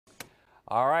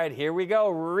All right, here we go.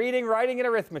 Reading, writing, and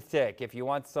arithmetic. If you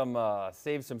want some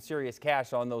save some serious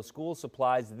cash on those school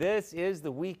supplies, this is the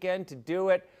weekend to do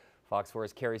it. Fox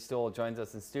 4's Carrie Stoll joins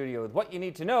us in studio with what you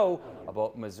need to know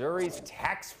about Missouri's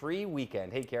tax-free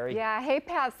weekend. Hey, Carrie. Yeah, hey,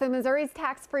 Pat. So Missouri's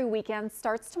tax-free weekend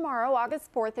starts tomorrow,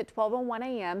 August 4th at 12:01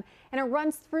 a.m. and it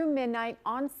runs through midnight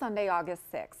on Sunday,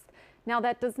 August 6th. Now,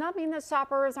 that does not mean that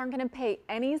shoppers aren't going to pay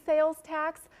any sales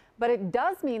tax, but it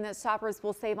does mean that shoppers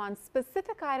will save on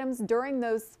specific items during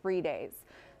those 3 days.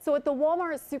 So at the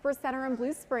Walmart Supercenter in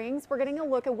Blue Springs, we're getting a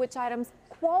look at which items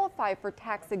qualify for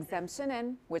tax exemption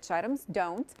and which items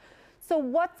don't. So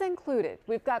what's included?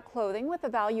 We've got clothing with a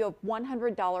value of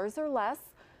 $100 or less,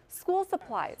 school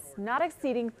supplies not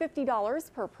exceeding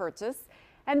 $50 per purchase,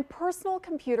 and personal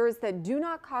computers that do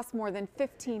not cost more than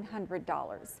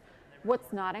 $1,500.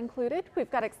 What's not included? We've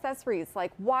got accessories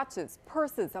like watches,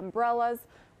 purses, umbrellas,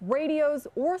 radios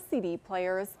or CD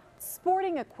players,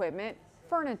 sporting equipment,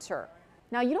 furniture.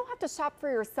 Now, you don't have to shop for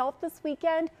yourself this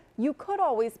weekend. You could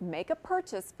always make a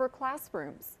purchase for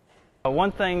classrooms.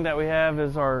 One thing that we have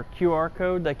is our QR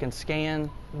code. They can scan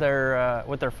their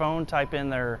with their phone, type in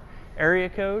their area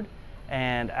code,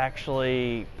 and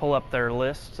actually pull up their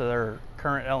list to their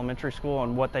current elementary school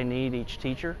and what they need each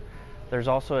teacher. There's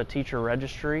also a teacher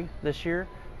registry this year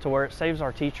to where it saves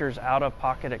our teachers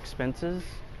out-of-pocket expenses,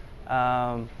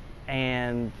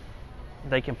 and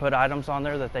they can put items on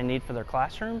there that they need for their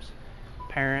classrooms.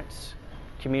 Parents,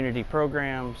 community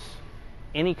programs,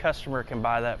 any customer can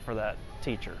buy that for that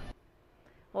teacher.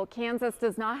 Well, Kansas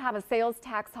does not have a sales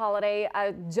tax holiday,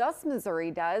 just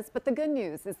Missouri does, but the good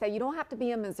news is that you don't have to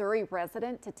be a Missouri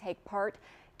resident to take part.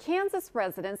 Kansas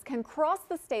residents can cross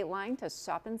the state line to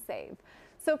shop and save.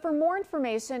 So for more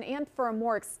information and for a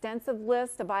more extensive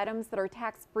list of items that are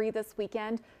tax-free this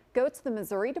weekend, go to the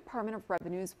Missouri Department of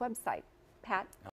Revenue's website. Pat?